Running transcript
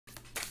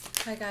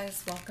Hi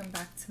guys, welcome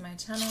back to my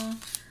channel.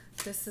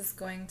 This is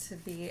going to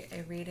be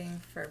a reading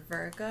for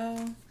Virgo.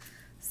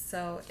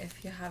 So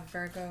if you have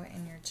Virgo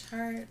in your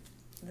chart,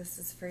 this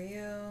is for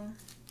you.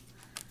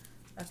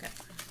 Okay.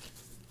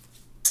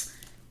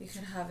 You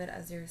could have it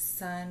as your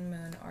sun,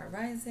 moon, or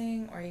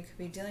rising, or you could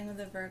be dealing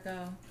with a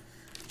Virgo.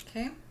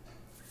 Okay.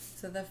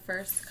 So the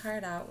first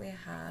card out we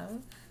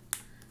have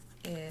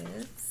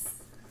is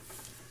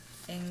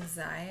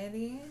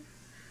anxiety.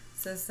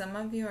 So some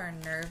of you are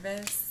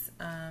nervous.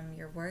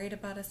 You're worried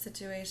about a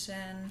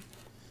situation.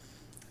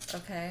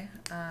 Okay.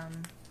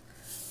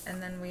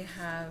 And then we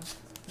have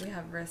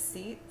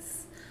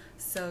receipts.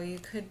 So you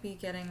could be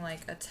getting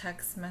like a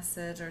text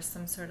message or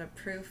some sort of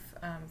proof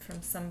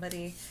from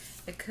somebody.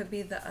 It could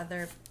be the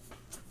other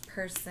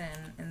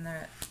person in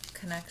the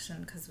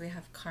connection because we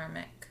have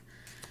karmic.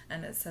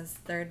 And it says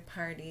third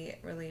party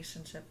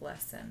relationship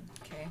lesson.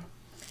 Okay.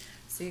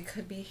 So you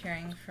could be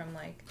hearing from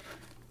like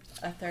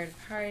a third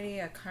party,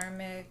 a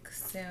karmic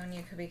soon.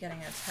 You could be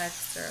getting a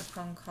text or a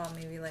phone call,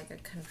 maybe like a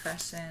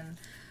confession.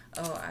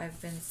 Oh, I've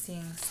been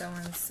seeing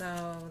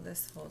so-and-so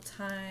this whole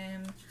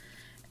time,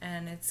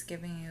 and it's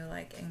giving you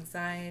like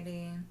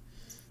anxiety.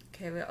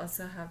 Okay, we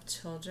also have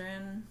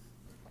children.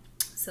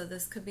 So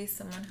this could be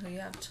someone who you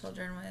have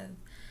children with.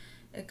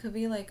 It could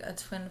be like a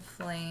twin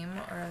flame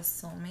or a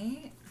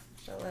soulmate.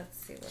 But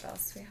let's see what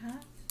else we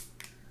have.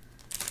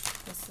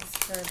 This is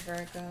for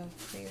Virgo,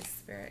 please,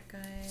 spirit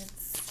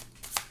guides.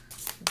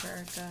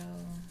 Virgo.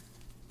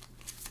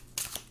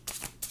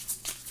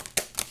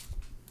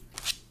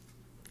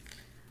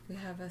 We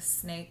have a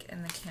snake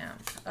in the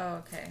camp. Oh,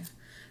 okay.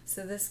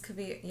 So this could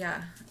be,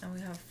 yeah, and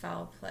we have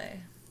foul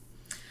play.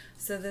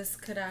 So this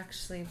could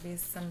actually be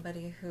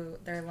somebody who,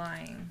 they're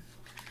lying.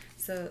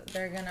 So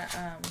they're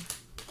gonna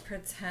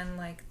pretend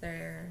like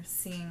they're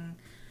seeing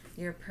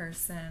your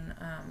person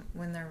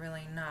when they're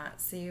really not.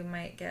 So you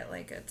might get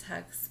like a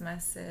text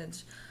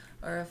message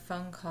or a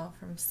phone call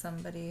from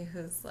somebody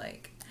who's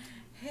like,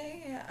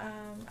 hey,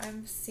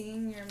 I'm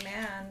seeing your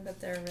man, but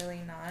they're really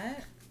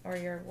not, or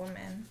your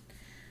woman.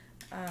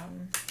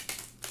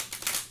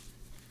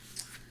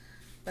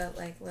 But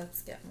like,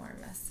 let's get more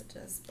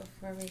messages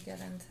before we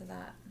get into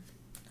that.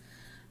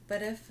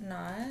 But if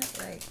not,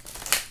 like,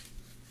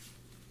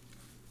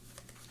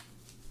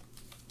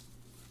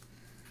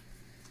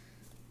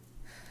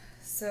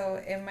 so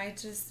it might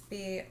just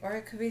be, or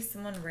it could be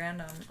someone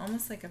random,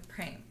 almost like a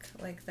prank.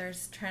 Like they're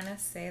trying to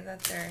say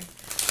that they're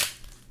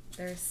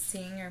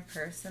seeing your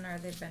person or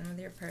they've been with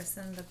your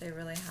person, but they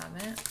really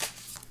haven't.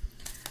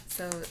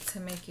 So to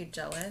make you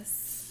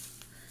jealous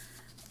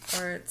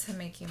or to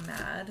make you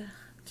mad,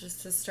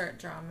 just to start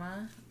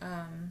drama.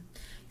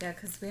 Yeah,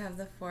 because we have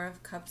the Four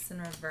of Cups in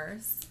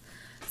reverse.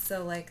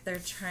 So like they're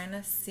trying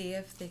to see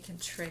if they can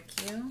trick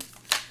you.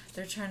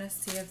 They're trying to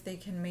see if they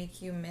can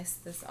make you miss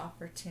this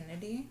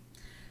opportunity.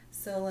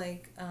 So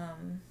like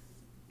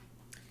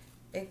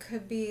it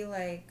could be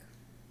like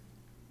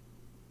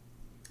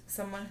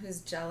someone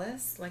who's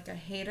jealous, like a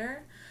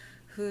hater,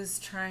 who's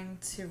trying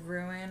to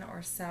ruin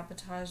or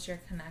sabotage your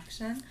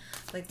connection.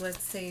 Like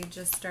let's say you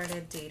just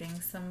started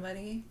dating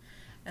somebody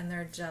and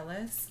they're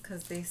jealous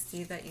because they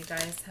see that you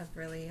guys have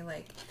really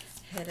like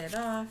hit it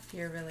off,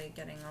 you're really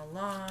getting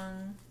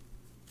along,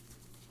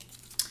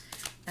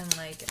 and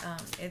like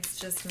it's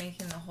just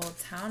making the whole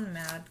town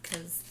mad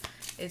because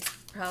it's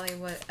probably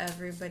what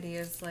everybody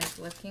is like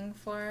looking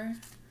for,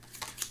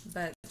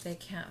 but they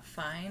can't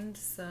find,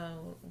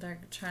 so they're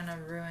trying to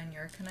ruin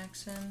your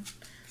connection.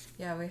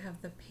 Yeah, we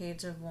have the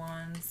Page of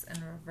Wands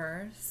in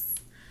reverse.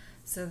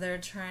 So they're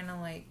trying to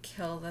like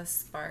kill the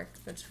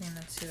spark between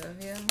the two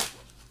of you.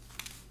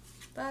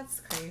 That's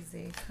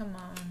crazy. Come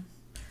on.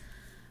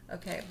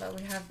 Okay, but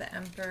we have the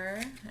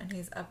Emperor and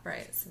he's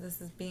upright. So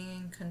this is being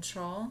in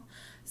control.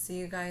 So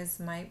you guys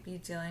might be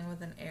dealing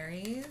with an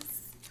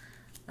Aries.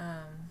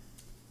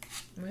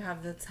 We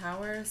have the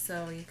Tower,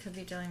 so you could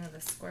be dealing with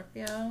a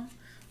Scorpio,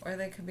 or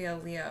they could be a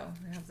Leo.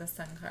 We have the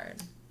Sun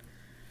card.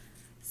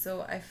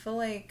 So I feel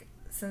like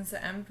since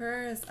the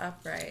Emperor is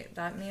upright,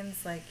 that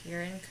means like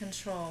you're in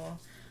control.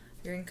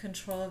 You're in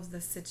control of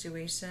the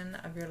situation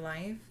of your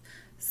life.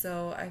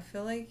 So I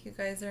feel like you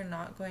guys are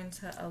not going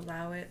to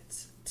allow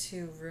it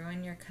to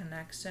ruin your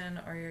connection,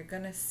 or you're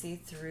going to see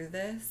through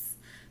this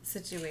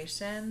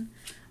situation.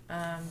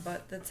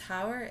 But the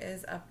Tower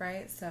is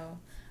upright, so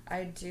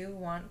I do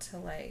want to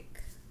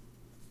like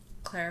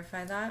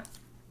clarify that.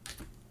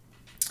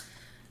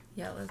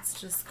 Yeah, let's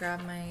just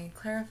grab my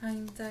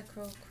clarifying deck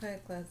real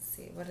quick. Let's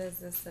see, what is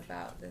this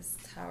about, this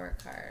Tower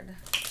card?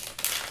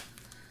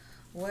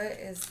 What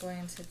is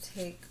going to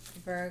take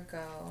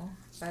Virgo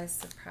by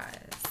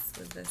surprise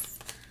with this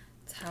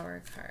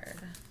Tower card?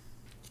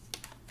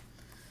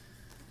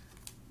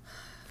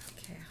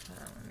 Okay, hold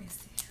on, let me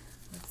see.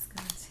 What's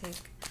going to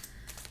take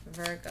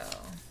Virgo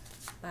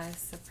by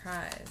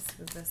surprise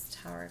with this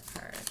Tower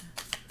card?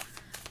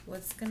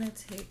 What's going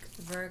to take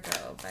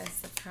Virgo by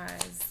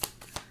surprise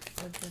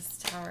with this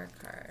Tower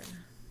card?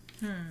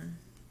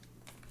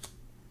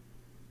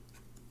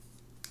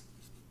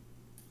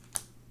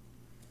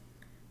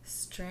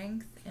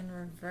 Strength in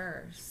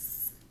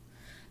reverse.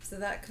 So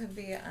that could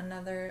be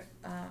another,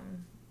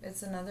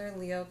 it's another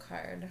Leo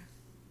card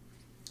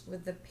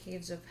with the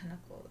Page of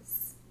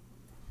Pentacles.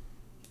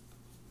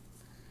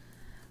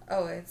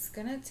 Oh, it's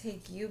going to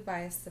take you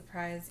by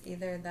surprise,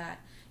 either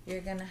that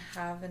you're going to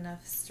have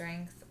enough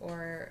strength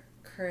or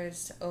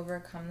courage to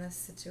overcome this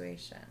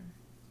situation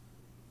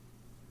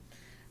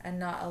and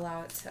not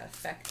allow it to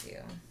affect you.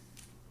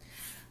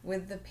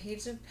 With the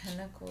Page of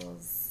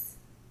Pentacles,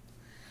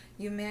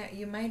 you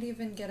might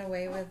even get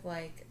away with,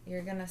 like,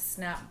 you're going to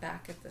snap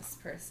back at this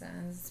person.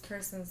 And this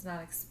person's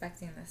not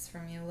expecting this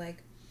from you.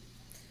 Like,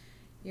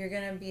 you're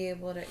going to be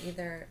able to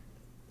either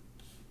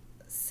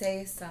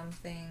say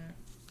something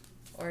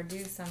or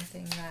do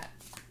something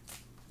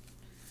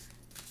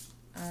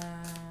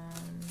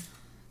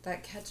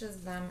that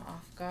catches them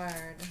off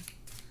guard.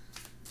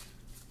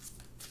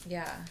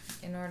 Yeah,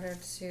 in order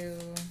to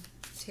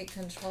take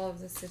control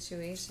of the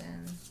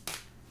situation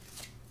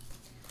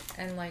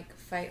and, like,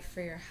 fight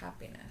for your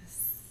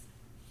happiness.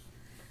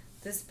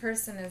 This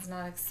person is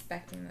not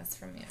expecting this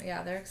from you.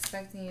 Yeah, they're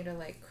expecting you to,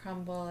 like,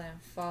 crumble and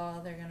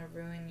fall. They're gonna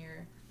ruin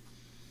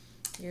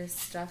your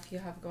stuff you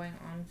have going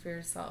on for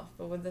yourself.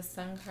 But with the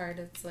Sun card,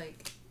 it's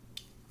like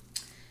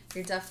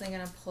you're definitely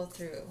gonna pull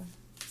through,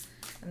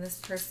 and this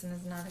person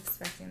is not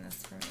expecting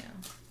this from you.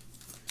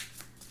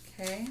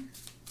 Okay?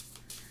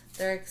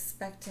 They're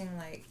expecting,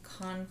 like,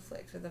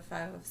 conflict with the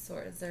Five of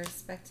Swords. They're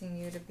expecting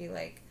you to be,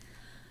 like,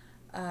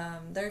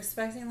 they're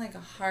expecting, like, a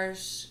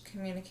harsh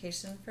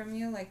communication from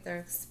you. Like, they're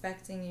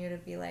expecting you to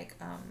be, like,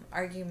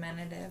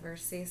 argumentative or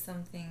say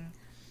something,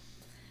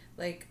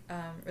 like,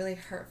 really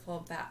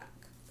hurtful back.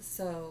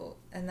 So,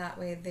 and that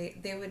way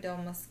they would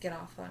almost get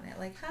off on it.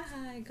 Like,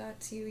 haha, I got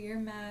to you, you're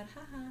mad,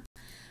 haha.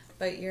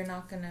 But you're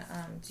not gonna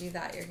do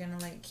that. You're gonna,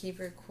 like, keep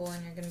your cool,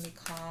 and you're gonna be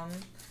calm.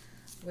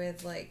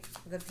 With, like,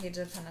 the Page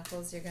of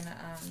Pentacles, you're gonna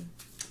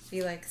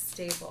be, like,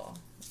 stable,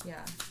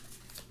 yeah,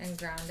 and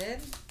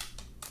grounded.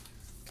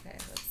 Okay,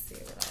 let's see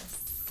what else.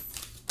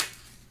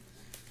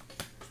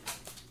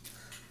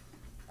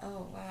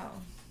 Oh, wow.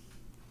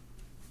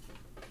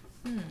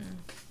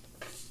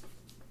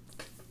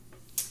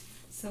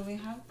 So we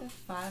have the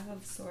Five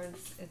of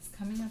Swords. It's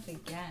coming up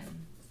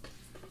again.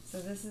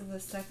 So this is the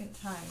second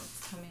time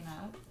it's coming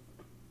up.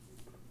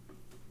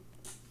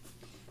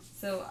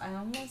 So I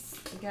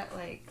almost get,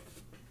 like,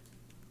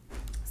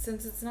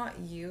 since it's not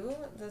you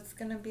that's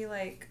gonna be,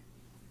 like,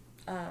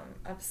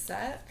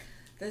 upset,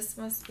 this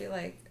must be,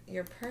 like,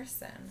 your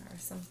person or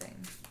something.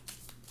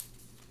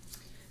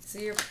 So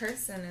your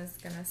person is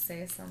gonna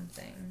say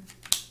something.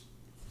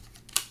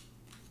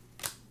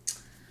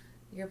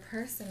 Your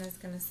person is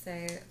gonna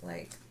say,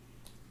 like,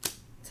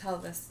 tell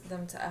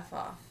them to F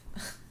off.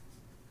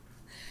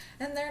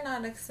 And they're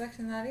not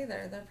expecting that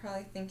either. They're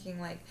probably thinking,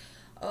 like,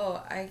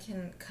 oh, I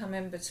can come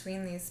in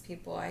between these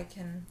people. I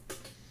can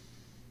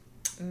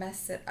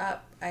mess it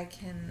up. I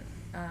can,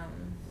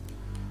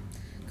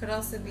 could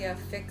also be a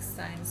fixed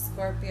sign,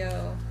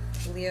 Scorpio,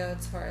 Leo,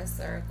 Taurus,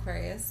 or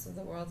Aquarius with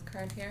the World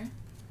card here.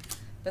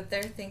 But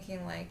they're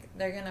thinking, like,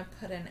 they're going to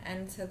put an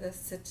end to this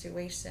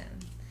situation,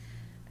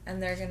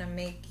 and they're going to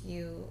make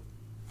you,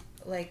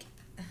 like,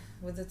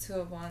 with the Two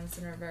of Wands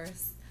in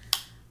reverse,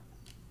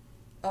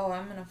 oh,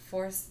 I'm going to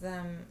force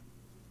them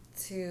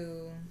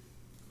to,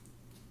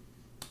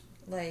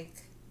 like,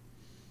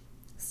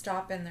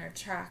 stop in their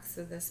tracks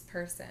with this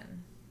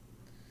person.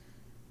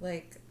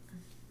 Like,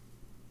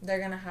 they're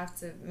going to have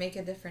to make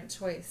a different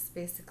choice,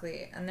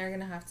 basically, and they're going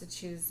to have to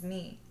choose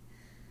me.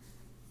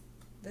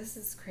 This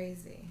is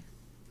crazy.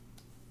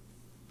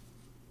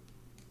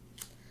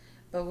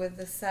 But with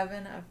the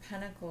Seven of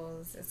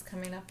Pentacles, it's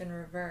coming up in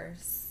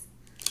reverse.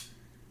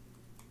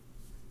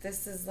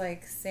 This is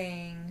like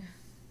saying,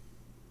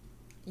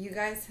 you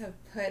guys have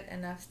put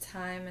enough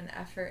time and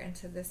effort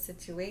into this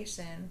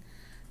situation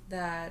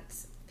that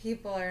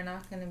people are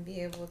not going to be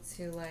able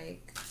to,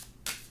 like,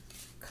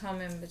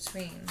 come in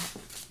between.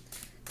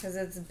 Because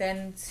it's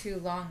been too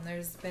long.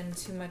 There's been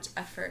too much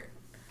effort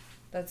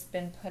that's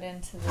been put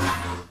into this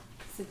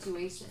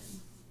situation.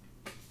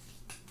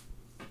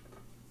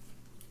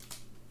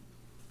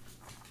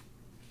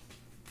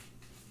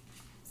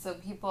 So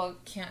people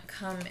can't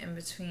come in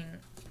between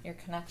your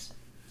connection.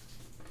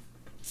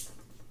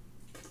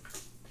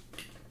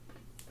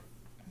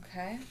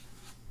 Okay?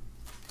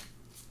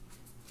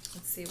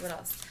 Let's see what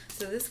else.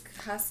 So this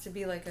has to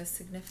be like a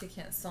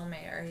significant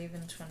soulmate or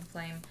even twin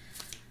flame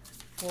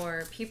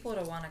for people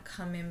to want to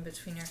come in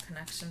between your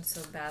connection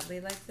so badly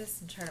like this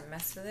and try to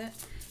mess with it.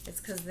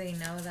 It's because they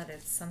know that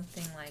it's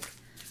something, like,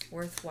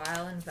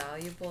 worthwhile and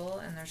valuable,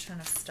 and they're trying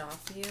to stop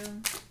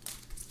you.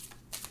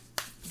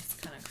 It's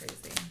kind of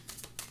crazy.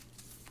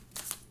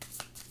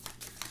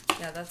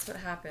 Yeah, that's what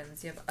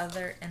happens. You have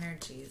other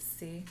energies,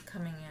 see,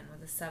 coming in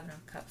with the Seven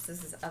of Cups.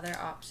 This is other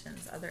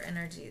options, other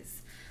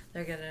energies.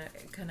 They're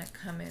gonna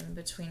come in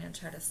between and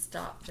try to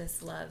stop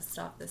this love,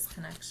 stop this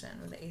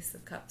connection with the Ace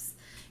of Cups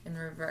in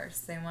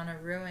reverse. They want to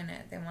ruin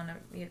it. They want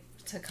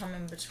to come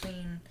in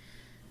between.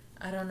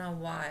 I don't know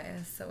why.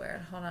 It's so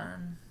weird. Hold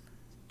on.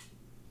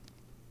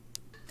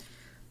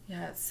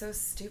 Yeah, it's so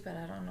stupid.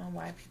 I don't know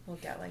why people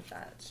get like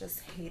that. It's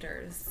just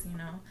haters, you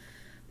know?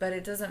 But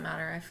it doesn't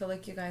matter. I feel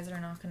like you guys are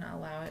not going to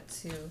allow it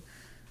to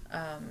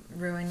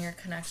ruin your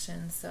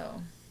connection.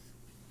 So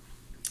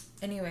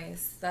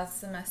anyways,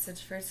 that's the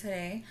message for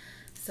today.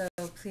 So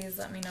please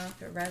let me know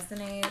if it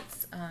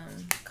resonates.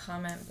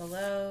 Comment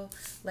below,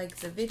 like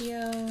the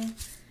video,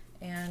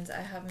 and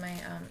I have my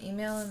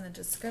email in the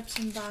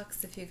description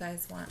box if you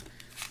guys want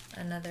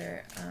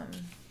another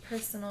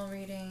personal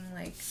reading,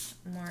 like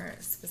more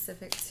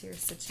specific to your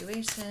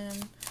situation.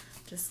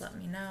 Just let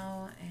me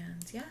know.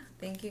 And yeah,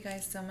 thank you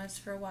guys so much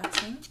for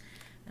watching,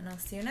 and I'll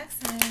see you next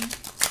time.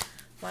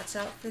 Watch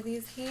out for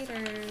these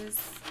haters.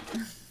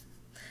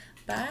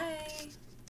 Bye.